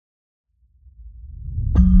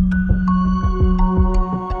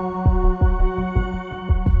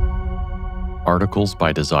Articles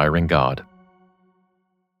by Desiring God.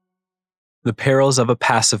 The Perils of a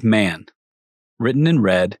Passive Man, written and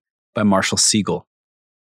read by Marshall Siegel.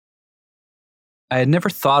 I had never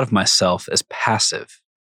thought of myself as passive.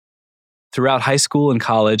 Throughout high school and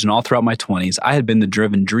college and all throughout my 20s, I had been the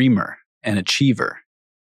driven dreamer and achiever.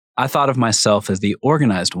 I thought of myself as the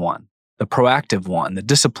organized one, the proactive one, the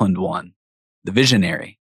disciplined one, the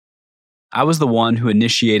visionary. I was the one who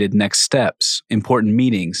initiated next steps, important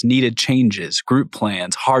meetings, needed changes, group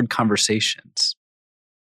plans, hard conversations.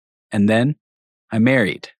 And then I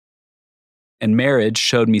married. And marriage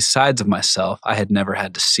showed me sides of myself I had never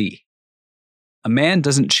had to see. A man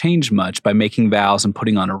doesn't change much by making vows and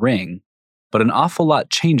putting on a ring, but an awful lot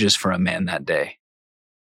changes for a man that day.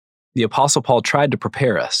 The Apostle Paul tried to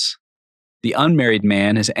prepare us. The unmarried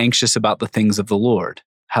man is anxious about the things of the Lord,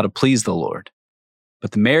 how to please the Lord.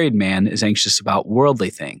 But the married man is anxious about worldly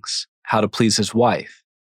things, how to please his wife,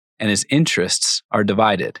 and his interests are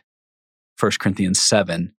divided. 1 Corinthians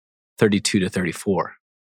 7, 32-34.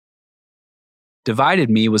 Divided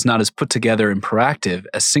me was not as put together and proactive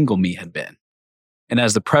as single me had been. And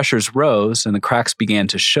as the pressures rose and the cracks began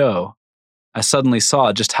to show, I suddenly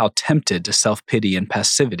saw just how tempted to self-pity and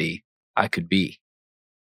passivity I could be.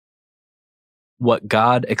 What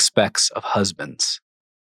God expects of husbands.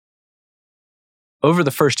 Over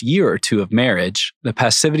the first year or two of marriage, the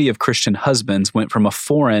passivity of Christian husbands went from a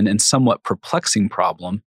foreign and somewhat perplexing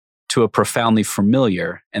problem to a profoundly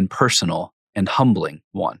familiar and personal and humbling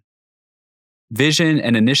one. Vision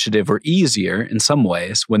and initiative were easier in some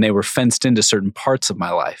ways when they were fenced into certain parts of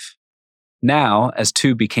my life. Now, as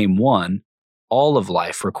two became one, all of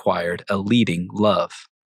life required a leading love.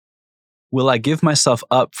 Will I give myself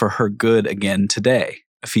up for her good again today?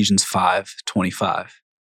 Ephesians 5:25.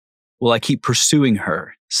 Will I keep pursuing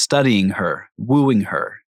her, studying her, wooing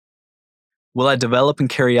her? Will I develop and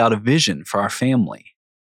carry out a vision for our family?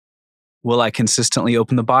 Will I consistently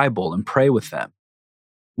open the Bible and pray with them?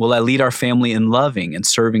 Will I lead our family in loving and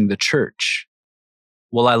serving the church?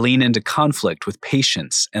 Will I lean into conflict with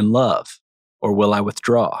patience and love, or will I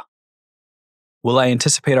withdraw? Will I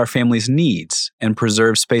anticipate our family's needs and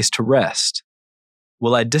preserve space to rest?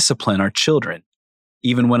 Will I discipline our children,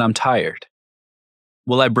 even when I'm tired?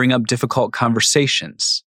 Will I bring up difficult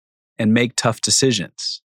conversations and make tough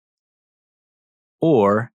decisions?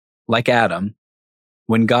 Or, like Adam,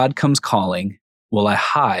 when God comes calling, will I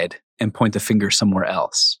hide and point the finger somewhere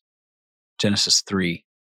else? Genesis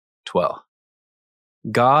 3:12.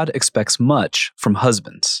 God expects much from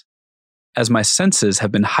husbands. As my senses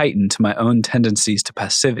have been heightened to my own tendencies to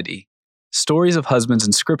passivity, stories of husbands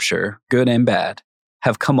in Scripture, good and bad,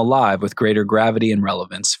 have come alive with greater gravity and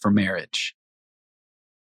relevance for marriage.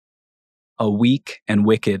 A weak and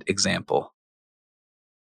wicked example.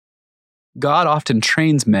 God often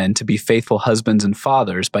trains men to be faithful husbands and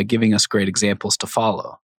fathers by giving us great examples to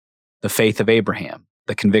follow. The faith of Abraham,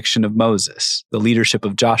 the conviction of Moses, the leadership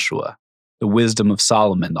of Joshua, the wisdom of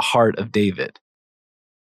Solomon, the heart of David.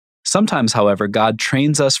 Sometimes, however, God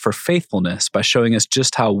trains us for faithfulness by showing us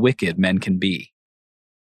just how wicked men can be.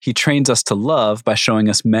 He trains us to love by showing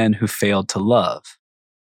us men who failed to love,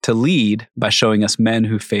 to lead by showing us men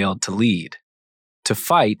who failed to lead, to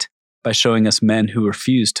fight by showing us men who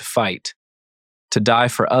refused to fight, to die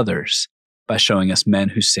for others by showing us men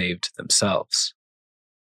who saved themselves.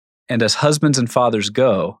 And as husbands and fathers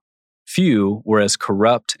go, few were as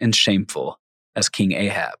corrupt and shameful as King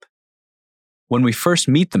Ahab. When we first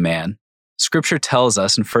meet the man, Scripture tells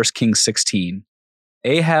us in 1 Kings 16,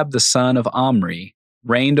 Ahab the son of Omri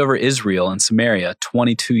reigned over Israel and Samaria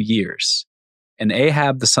 22 years. And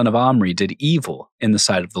Ahab the son of Omri did evil in the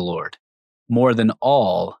sight of the Lord, more than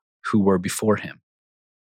all who were before him.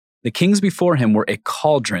 The kings before him were a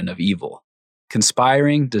cauldron of evil,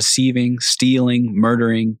 conspiring, deceiving, stealing,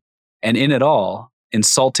 murdering, and in it all,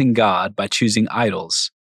 insulting God by choosing idols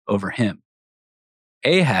over him.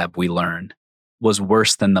 Ahab, we learn, was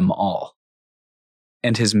worse than them all.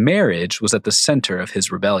 And his marriage was at the center of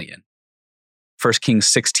his rebellion. 1 Kings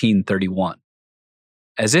 16:31.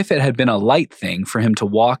 As if it had been a light thing for him to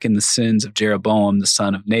walk in the sins of Jeroboam the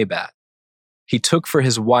son of Nebat, he took for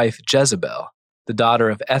his wife Jezebel, the daughter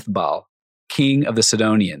of Ethbaal, king of the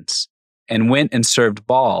Sidonians, and went and served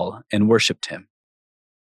Baal and worshipped him.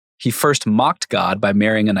 He first mocked God by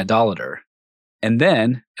marrying an idolater, and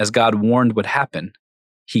then, as God warned would happen,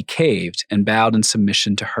 he caved and bowed in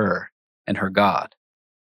submission to her and her God.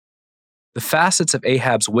 The facets of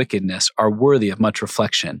Ahab's wickedness are worthy of much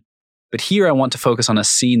reflection, but here I want to focus on a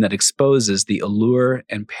scene that exposes the allure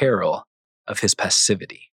and peril of his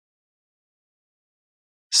passivity.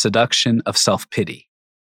 Seduction of self-pity.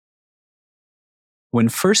 When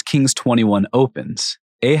 1 Kings 21 opens,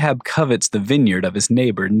 Ahab covets the vineyard of his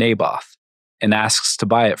neighbor Naboth and asks to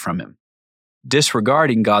buy it from him,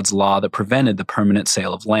 disregarding God's law that prevented the permanent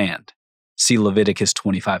sale of land. See Leviticus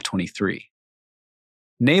 25:23.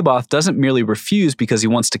 Naboth doesn't merely refuse because he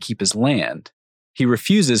wants to keep his land. He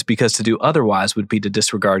refuses because to do otherwise would be to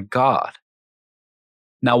disregard God.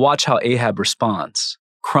 Now watch how Ahab responds,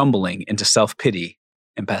 crumbling into self-pity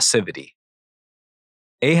and passivity.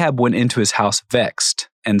 Ahab went into his house vexed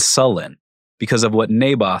and sullen because of what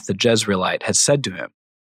Naboth the Jezreelite had said to him.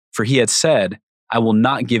 For he had said, "I will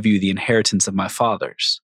not give you the inheritance of my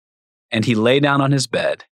fathers." And he lay down on his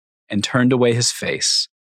bed and turned away his face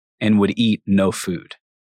and would eat no food.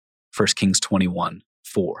 1 Kings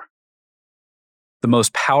 21:4. The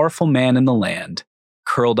most powerful man in the land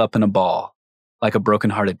curled up in a ball like a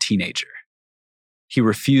broken-hearted teenager. He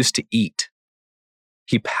refused to eat.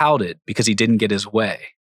 He pouted because he didn't get his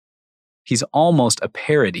way. He's almost a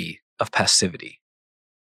parody of passivity.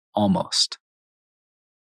 Almost.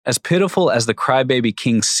 As pitiful as the crybaby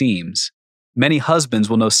king seems, many husbands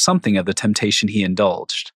will know something of the temptation he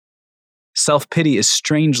indulged. Self-pity is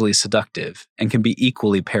strangely seductive and can be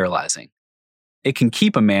equally paralyzing. It can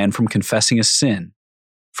keep a man from confessing a sin,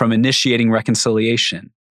 from initiating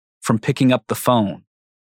reconciliation, from picking up the phone,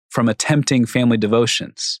 from attempting family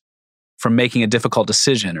devotions, from making a difficult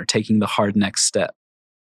decision or taking the hard next step.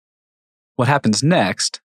 What happens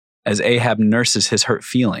next, as Ahab nurses his hurt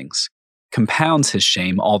feelings, compounds his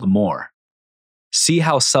shame all the more. See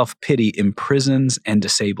how self-pity imprisons and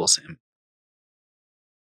disables him.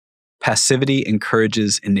 Passivity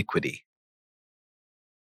encourages iniquity.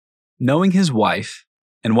 Knowing his wife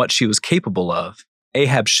and what she was capable of,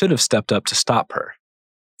 Ahab should have stepped up to stop her,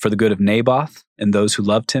 for the good of Naboth and those who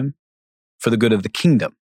loved him, for the good of the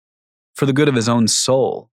kingdom, for the good of his own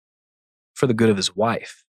soul, for the good of his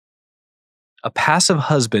wife. A passive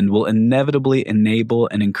husband will inevitably enable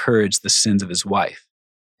and encourage the sins of his wife,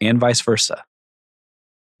 and vice versa.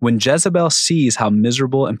 When Jezebel sees how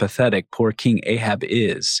miserable and pathetic poor King Ahab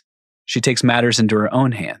is, she takes matters into her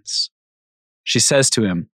own hands. She says to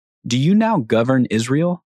him, "Do you now govern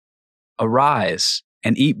Israel? Arise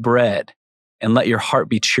and eat bread, and let your heart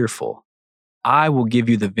be cheerful. I will give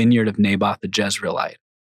you the vineyard of Naboth the Jezreelite."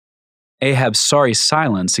 Ahab's sorry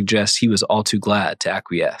silence suggests he was all too glad to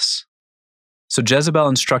acquiesce. So Jezebel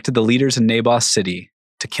instructed the leaders in Naboth's city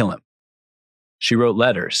to kill him. She wrote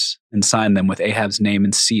letters and signed them with Ahab's name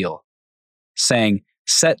and seal, saying,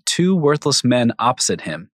 "Set 2 worthless men opposite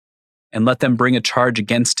him, and let them bring a charge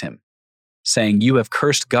against him, saying, 'You have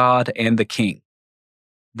cursed God and the king.'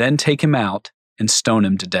 Then take him out and stone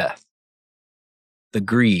him to death." The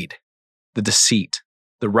greed, the deceit,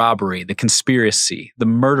 the robbery, the conspiracy, the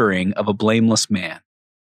murdering of a blameless man.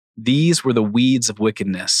 These were the weeds of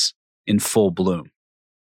wickedness in full bloom.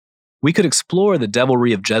 We could explore the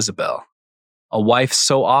devilry of Jezebel, a wife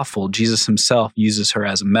so awful Jesus himself uses her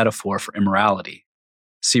as a metaphor for immorality.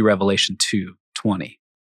 See Revelation 2:20.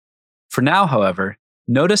 For now, however,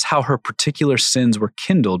 notice how her particular sins were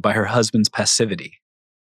kindled by her husband's passivity.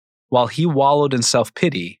 While he wallowed in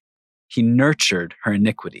self-pity, he nurtured her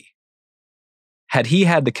iniquity. Had he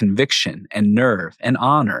had the conviction and nerve and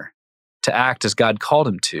honor to act as God called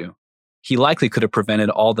him to, he likely could have prevented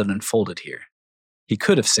all that unfolded here. He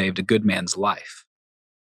could have saved a good man's life.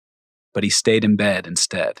 But he stayed in bed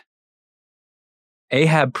instead.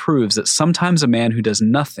 Ahab proves that sometimes a man who does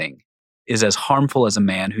nothing is as harmful as a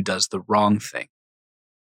man who does the wrong thing.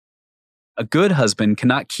 A good husband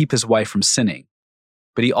cannot keep his wife from sinning,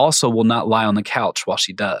 but he also will not lie on the couch while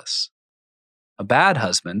she does. A bad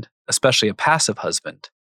husband, especially a passive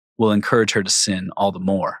husband, will encourage her to sin all the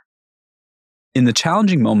more. In the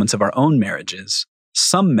challenging moments of our own marriages,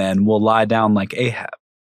 some men will lie down like Ahab.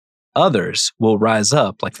 Others will rise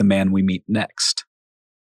up like the man we meet next.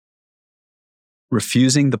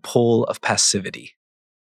 Refusing the pull of passivity.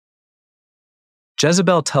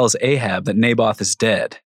 Jezebel tells Ahab that Naboth is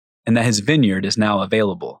dead and that his vineyard is now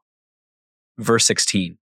available. Verse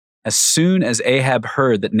 16. As soon as Ahab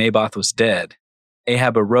heard that Naboth was dead,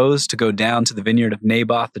 Ahab arose to go down to the vineyard of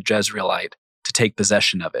Naboth the Jezreelite to take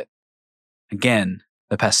possession of it. Again,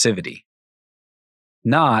 the passivity.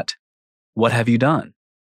 Not, "What have you done?"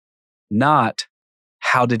 Not,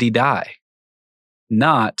 "How did he die?"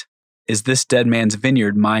 Not, "Is this dead man's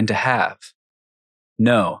vineyard mine to have?"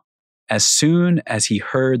 No, as soon as he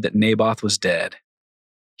heard that Naboth was dead,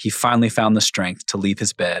 he finally found the strength to leave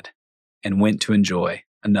his bed and went to enjoy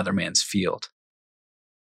another man's field.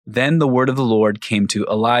 Then the word of the Lord came to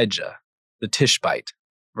Elijah, the Tishbite,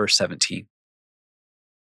 verse 17.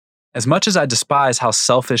 As much as I despise how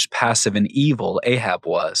selfish, passive, and evil Ahab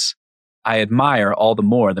was, I admire all the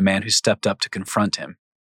more the man who stepped up to confront him.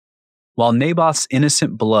 While Naboth's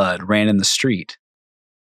innocent blood ran in the street,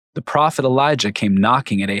 the prophet Elijah came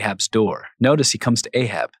knocking at Ahab's door. Notice he comes to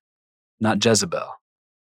Ahab, not Jezebel,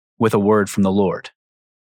 with a word from the Lord.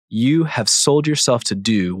 You have sold yourself to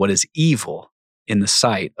do what is evil in the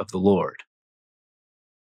sight of the Lord.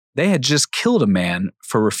 They had just killed a man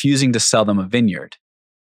for refusing to sell them a vineyard.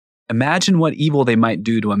 Imagine what evil they might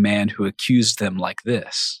do to a man who accused them like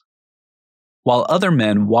this. While other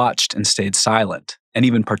men watched and stayed silent, and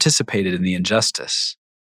even participated in the injustice,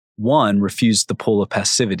 one refused the pull of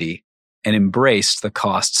passivity and embraced the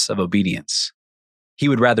costs of obedience. He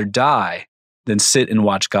would rather die than sit and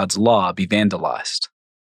watch God's law be vandalized.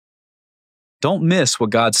 Don't miss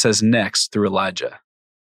what God says next through Elijah.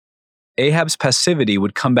 Ahab's passivity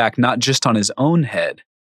would come back not just on his own head,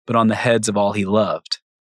 but on the heads of all he loved,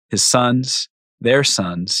 his sons, their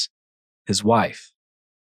sons, his wife.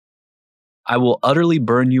 I will utterly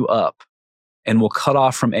burn you up and will cut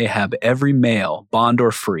off from Ahab every male, bond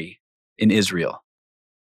or free, in Israel,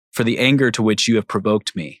 for the anger to which you have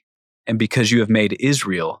provoked me, and because you have made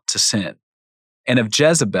Israel to sin. And of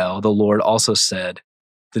Jezebel the Lord also said,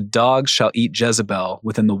 the dogs shall eat Jezebel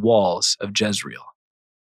within the walls of Jezreel.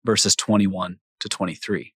 Verses 21 to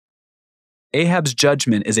 23. Ahab's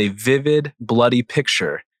judgment is a vivid, bloody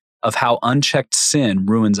picture of how unchecked sin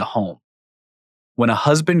ruins a home. When a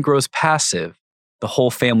husband grows passive, the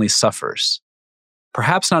whole family suffers.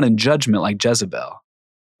 Perhaps not in judgment like Jezebel,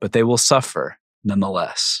 but they will suffer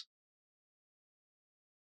nonetheless.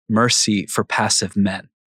 Mercy for passive men.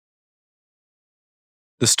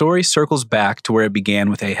 The story circles back to where it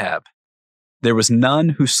began with Ahab. There was none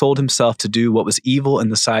who sold himself to do what was evil in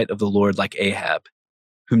the sight of the Lord like Ahab,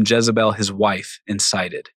 whom Jezebel his wife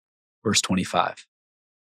incited. Verse 25.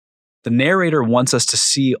 The narrator wants us to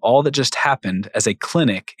see all that just happened as a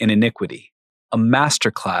clinic in iniquity, a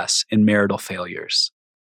masterclass in marital failures.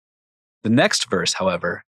 The next verse,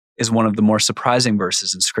 however, is one of the more surprising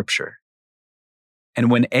verses in Scripture.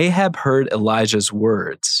 And when Ahab heard Elijah's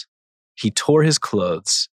words, he tore his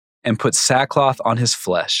clothes and put sackcloth on his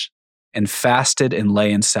flesh and fasted and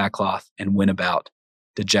lay in sackcloth and went about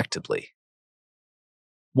dejectedly.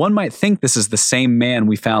 One might think this is the same man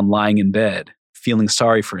we found lying in bed, feeling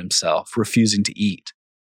sorry for himself, refusing to eat.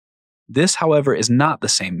 This, however, is not the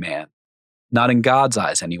same man, not in God's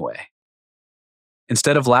eyes anyway.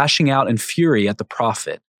 Instead of lashing out in fury at the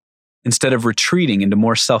prophet, instead of retreating into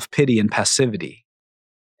more self-pity and passivity,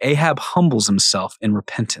 Ahab humbles himself in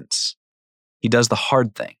repentance. He does the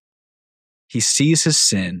hard thing. He sees his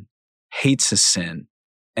sin, hates his sin,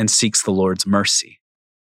 and seeks the Lord's mercy.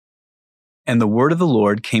 And the word of the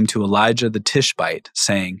Lord came to Elijah the Tishbite,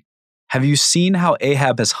 saying, Have you seen how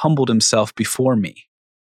Ahab has humbled himself before me?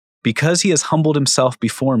 Because he has humbled himself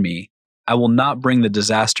before me, I will not bring the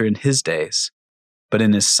disaster in his days, but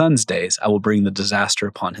in his son's days I will bring the disaster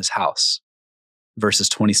upon his house. Verses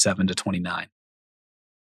 27 to 29.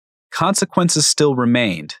 Consequences still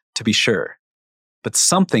remained, to be sure, but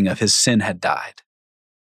something of his sin had died.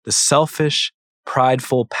 The selfish,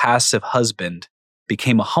 prideful, passive husband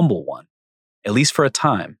became a humble one, at least for a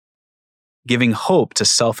time, giving hope to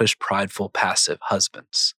selfish, prideful, passive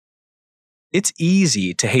husbands. It's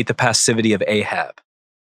easy to hate the passivity of Ahab,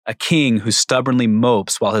 a king who stubbornly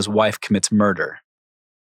mopes while his wife commits murder,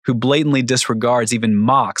 who blatantly disregards, even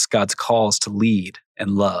mocks God's calls to lead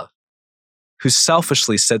and love, who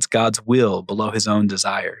selfishly sets God's will below his own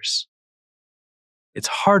desires. It's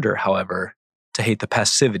harder, however, to hate the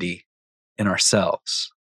passivity in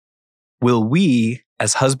ourselves. Will we,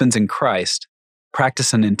 as husbands in Christ,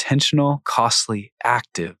 practice an intentional, costly,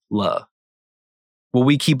 active love? Will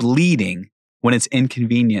we keep leading when it's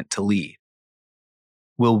inconvenient to lead?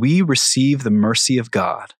 Will we receive the mercy of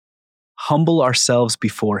God, humble ourselves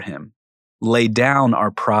before Him, lay down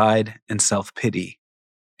our pride and self-pity,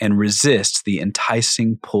 and resist the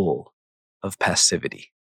enticing pull of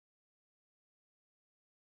passivity?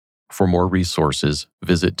 For more resources,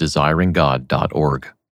 visit desiringgod.org.